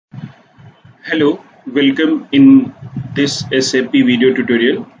Hello, welcome in this SAP video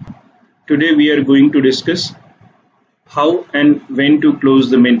tutorial. Today we are going to discuss how and when to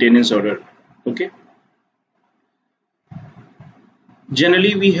close the maintenance order. Okay.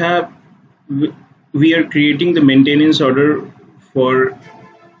 Generally we are creating the maintenance order for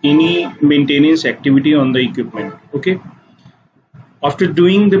any maintenance activity on the equipment. Okay. After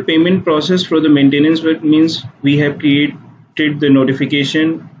doing the payment process for the maintenance work means we have created the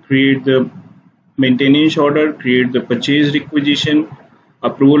notification, create the maintenance order, create the purchase requisition,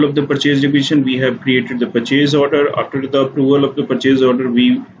 approval of the purchase requisition. We have created the purchase order. After the approval of the purchase order,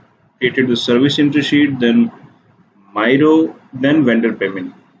 we created the service entry sheet, then Miro, then vendor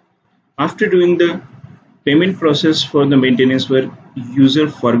payment. After doing the payment process for the maintenance work, user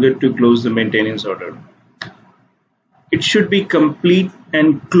forgot to close the maintenance order. It should be complete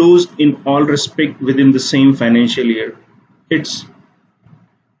and closed in all respect within the same financial year. It's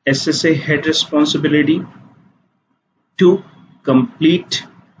SSA head responsibility to complete,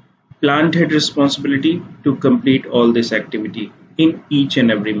 plant head responsibility to complete all this activity in each and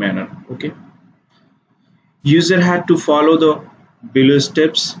every manner. Okay. User had to follow the below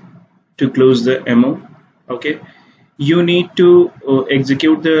steps to close the MO. Okay. You need to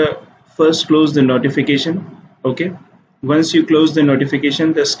execute the first close the notification. Okay. Once you close the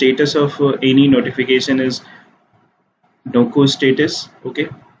notification, the status of any notification is no-co status. Okay.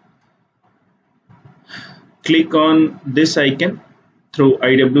 Click on this icon through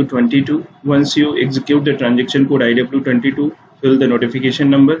IW22. Once you execute the transaction code IW22, fill the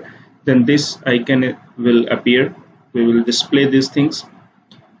notification number, then this icon will appear. We will display these things.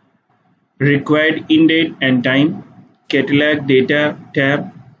 Required in date and time, catalog data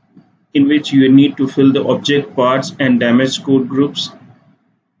tab, in which you need to fill the object parts and damaged code groups.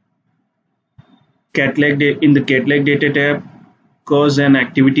 In the catalog data tab, cause and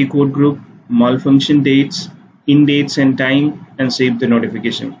activity code group, malfunction dates, in dates and time, and save the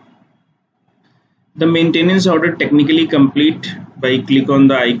notification. The maintenance order technically complete by click on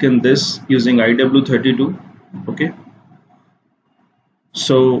the icon this using IW32. Okay.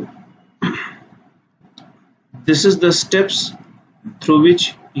 So this is the steps through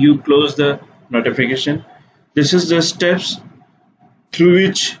which you close the notification. This is the steps through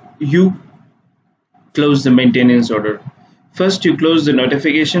which you close the maintenance order. First you close the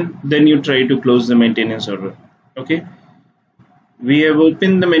notification, then you try to close the maintenance order. Okay. We have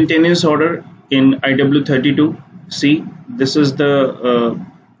opened the maintenance order in IW32. See, this is the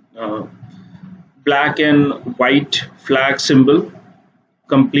black and white flag symbol,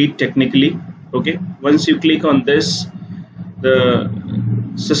 complete technically. Okay. Once you click on this, the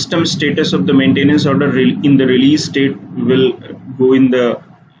system status of the maintenance order in the release state will go in the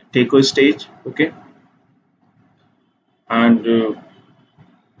takeover stage. Okay. And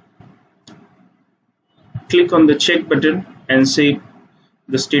click on the check button and say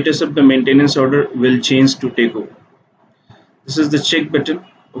the status of the maintenance order will change to takeover. This is the check button.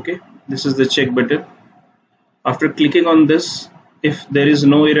 Okay, this is the check button. After clicking on this, if there is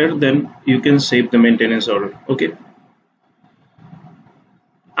no error, then you can save the maintenance order. Okay.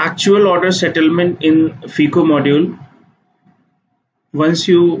 Actual order settlement in FICO module. Once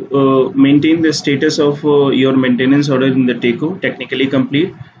you maintain the status of your maintenance order in the TACO, technically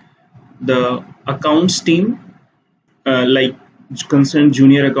complete, the accounts team, like concerned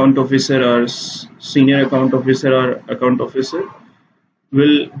junior account officer or senior account officer or account officer,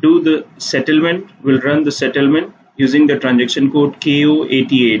 will do the settlement, will run the settlement using the transaction code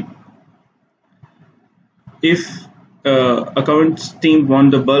KO88. If accounts team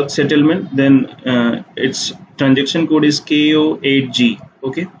want the bulk settlement, then its transaction code is KO8G.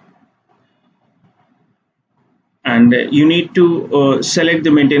 Okay. And you need to select the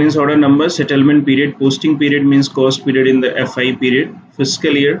maintenance order number, settlement period, posting period means cost period in the FI period,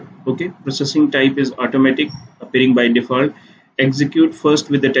 fiscal year. Okay. Processing type is automatic, appearing by default. Execute first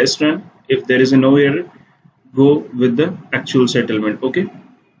with the test run. If there is no error, go with the actual settlement. Okay.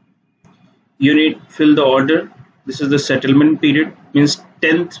 You need fill the order. This is the settlement period, means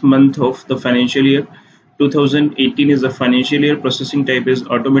 10th month of the financial year. 2018 is the financial year. Processing type is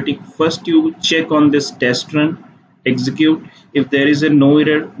automatic. First you check on this test run, execute. If there is a no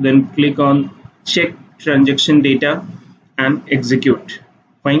error, then click on check transaction data and execute.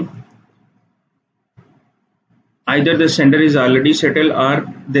 Fine. Either the sender is already settled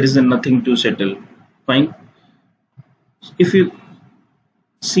or there is nothing to settle. Fine. If you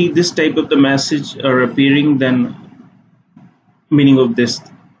see this type of the message are appearing, then meaning of this.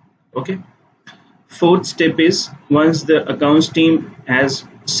 Okay. Fourth step is, once the accounts team has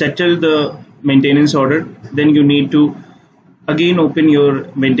settled the maintenance order, then you need to Again, open your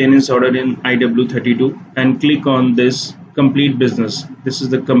maintenance order in IW32 and click on this complete business. This is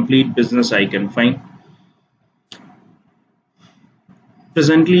the complete business icon. Fine.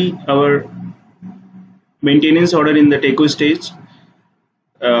 Presently, our maintenance order in the TECO stage,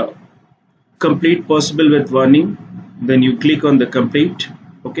 uh, complete possible with warning. Then you click on the complete,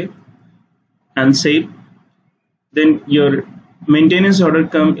 okay, and save. Then your maintenance order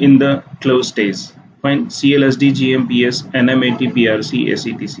come in the close stage. Fine. CLSD, GMPS, NMAT, PRC,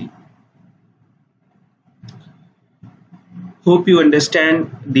 ACTC. Hope you understand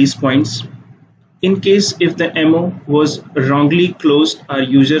these points. In case if the MO was wrongly closed or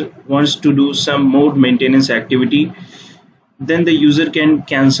user wants to do some more maintenance activity, then the user can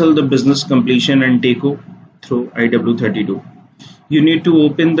cancel the business completion and TECO through IW32. You need to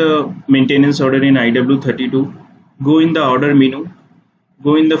open the maintenance order in IW32, go in the order menu,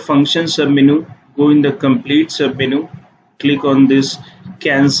 go in the function submenu, go in the complete submenu, click on this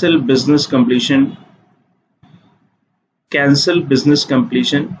cancel business completion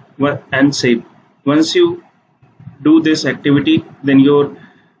and save. Once you do this activity, then your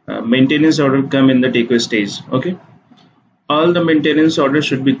maintenance order come in the TECO stage. Okay, all the maintenance orders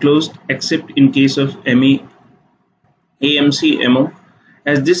should be closed except in case of AMC MO,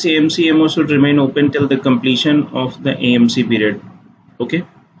 as this AMC MO should remain open till the completion of the AMC period. Okay,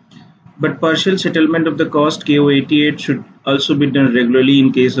 but partial settlement of the cost KO88 should also be done regularly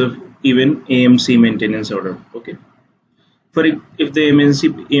in case of even AMC maintenance order. Okay, for if the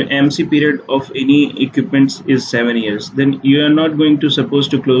AMC period of any equipment is 7 years, then you are not going to supposed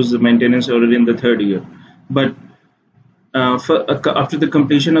to close the maintenance order in the third year, but after the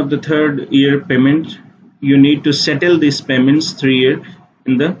completion of the third year payment, you need to settle these payments 3 years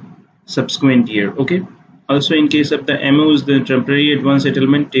in the subsequent year. Okay, also in case of the MOs, the temporary advance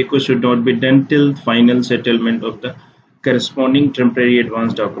settlement TECO should not be done till final settlement of the corresponding temporary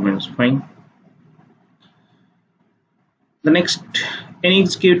advance documents. Fine. The next, any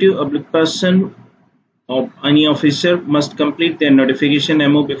executive public person or any officer must complete their notification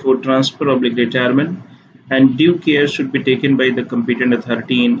MO before transfer or retirement, and due care should be taken by the competent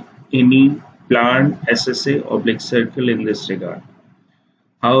authority in any planned SSA or circle in this regard.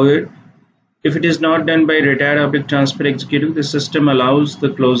 However, if it is not done by retired or transfer executive, the system allows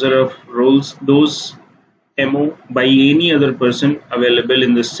the closure of roles those MO by any other person available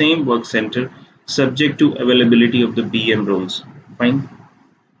in the same work center, subject to availability of the BM roles. Fine.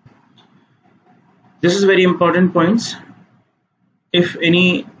 This is very important points. If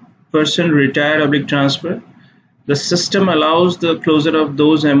any person retire or transfer, the system allows the closure of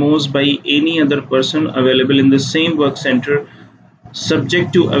those MOs by any other person available in the same work center,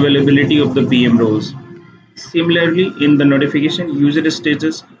 subject to availability of the BM roles. Similarly, in the notification, user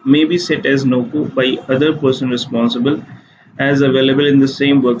status may be set as no-go by other person responsible as available in the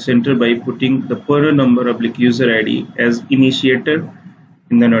same work center by putting the per number of user ID as initiator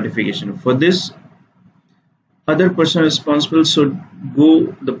in the notification. For this, other person responsible should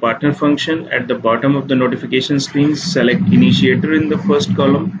go the partner function at the bottom of the notification screen, select initiator in the first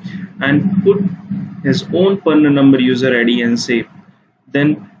column and put his own partner number user ID and save.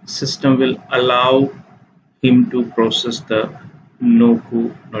 Then system will allow him to process the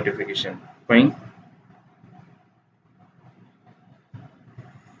no-go notification. Fine.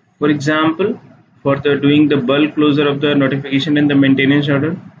 For example, for the doing the bulk closure of the notification in the maintenance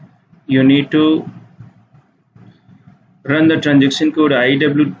order, you need to run the transaction code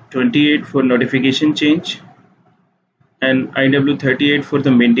IW28 for notification change and IW38 for the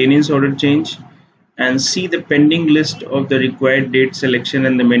maintenance order change, and see the pending list of the required date selection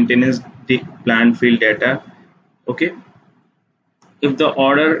and the maintenance plan field data. Okay, if the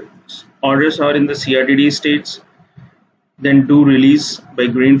orders are in the CRDD states, then do release by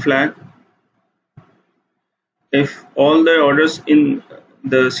green flag. If all the orders in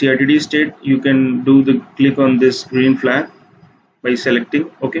the CRDD state, you can do the click on this green flag by selecting.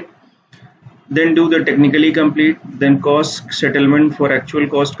 Okay, then do the technically complete, then cost settlement for actual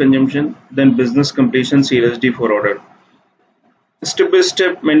cost consumption, then business completion CLSD for order. Step by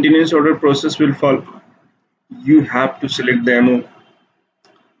step maintenance order process will follow. You have to select the MO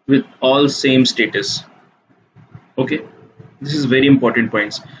with all same status. Okay, this is very important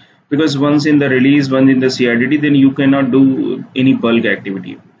points, because once in the release, once in the CRDD, then you cannot do any bulk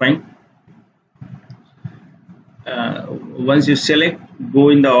activity. Fine. Once you select, go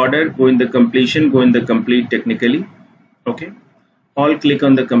in the order, go in the completion, go in the complete technically. Okay, all click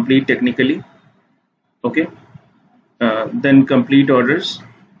on the complete technically. Okay, then complete orders.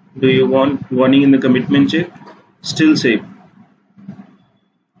 Do you want warning in the commitment check? Still save.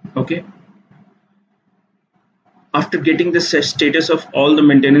 Okay, After getting the status of all the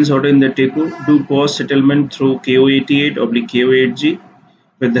maintenance order in the TECO, do cost settlement through KO88/KO8G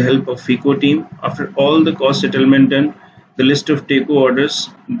with the help of FICO team. After all the cost settlement done, the list of TECO orders,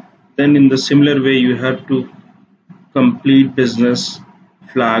 then in the similar way you have to complete business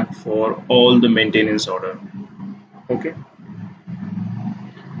flag for all the maintenance order. Okay.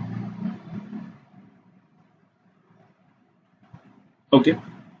 Okay.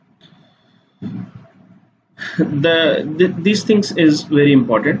 These things is very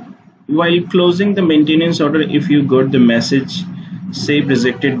important. While closing the maintenance order, if you got the message say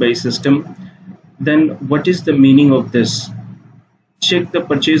rejected by system, then what is the meaning of this? Check the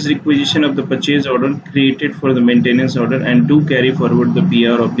purchase requisition of the purchase order created for the maintenance order and do carry forward the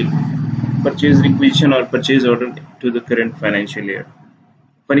PR of the purchase requisition or purchase order to the current financial year.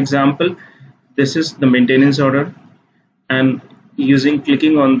 For example, this is the maintenance order, and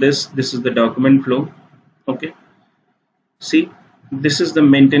clicking on this is the document flow. Okay, see, this is the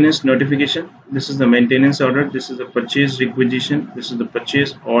maintenance notification, this is the maintenance order, this is the purchase requisition, this is the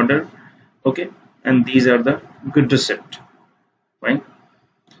purchase order. Okay, and these are the good receipt. Fine.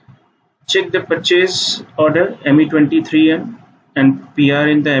 Check the purchase order ME23N and PR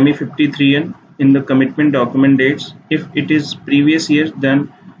in the ME53N in the commitment document dates. If it is previous year,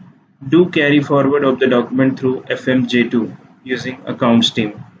 then do carry forward of the document through FMJ2 using accounts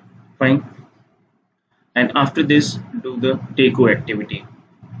team. Fine. And after this, do the TECO activity.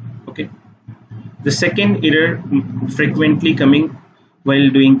 Okay. The second error frequently coming while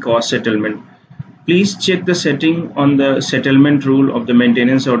doing cost settlement. Please check the setting on the settlement rule of the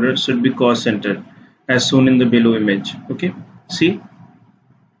maintenance order should be cost center as shown in the below image. Okay. See.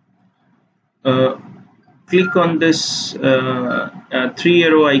 Click on this 3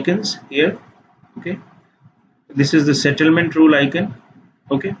 arrow icons here. Okay. This is the settlement rule icon.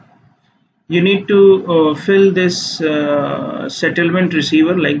 Okay. You need to fill this settlement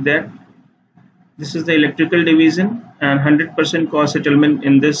receiver like that. This is the electrical division and 100% cost settlement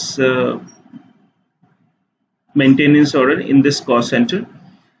in this maintenance order in this cost center.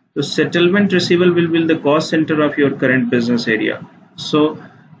 The settlement receiver will be the cost center of your current business area. So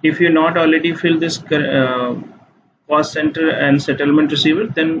if you not already fill this cost center and settlement receiver,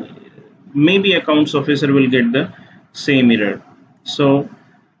 then maybe accounts officer will get the same error. So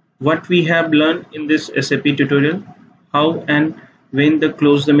what we have learned in this SAP tutorial, how and when to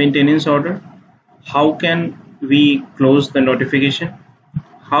close the maintenance order, how can we close the notification,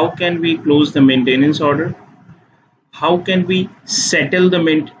 how can we close the maintenance order, how can we settle the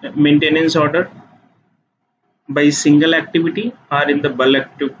maintenance order by single activity or in the bulk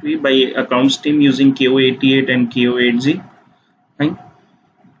activity by accounts team using KO88 and KO8G. Right?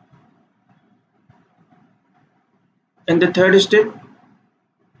 And the third step,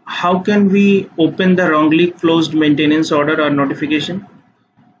 how can we open the wrongly closed maintenance order or notification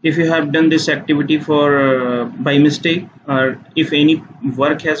if you have done this activity for by mistake, or if any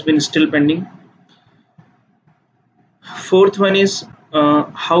work has been still pending. Fourth one is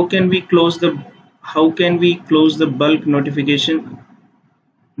how can we close the bulk notification,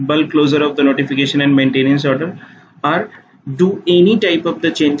 bulk closure of the notification and maintenance order, or do any type of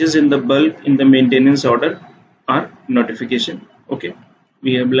the changes in the bulk in the maintenance order or notification. Okay,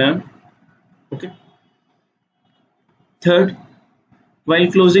 we have learned. Okay. Third,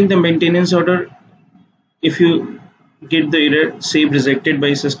 while closing the maintenance order, if you get the error say rejected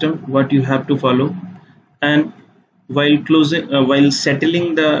by system, what you have to follow, and while closing while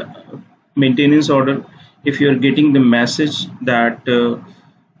settling the maintenance order, if you are getting the message that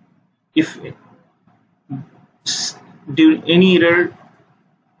if due any error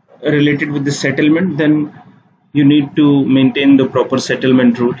related with the settlement, then you need to maintain the proper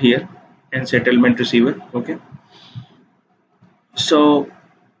settlement route here and settlement receiver. Okay, so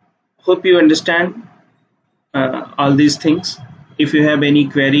hope you understand all these things. If you have any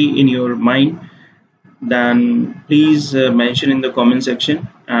query in your mind, then please mention in the comment section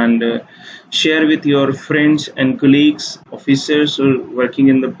and share with your friends and colleagues, officers who are working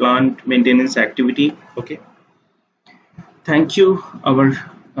in the plant maintenance activity. Okay, thank you our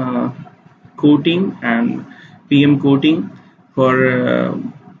coating and PM coating for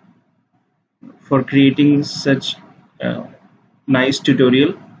creating such nice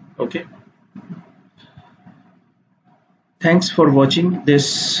tutorial. Okay, thanks for watching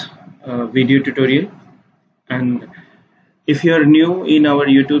this video tutorial, and if you are new in our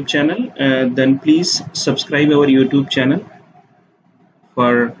YouTube channel, then please subscribe our YouTube channel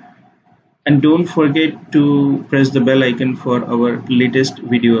and don't forget to press the bell icon for our latest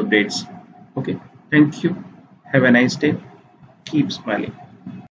video updates. Okay, thank you, have a nice day, keep smiling.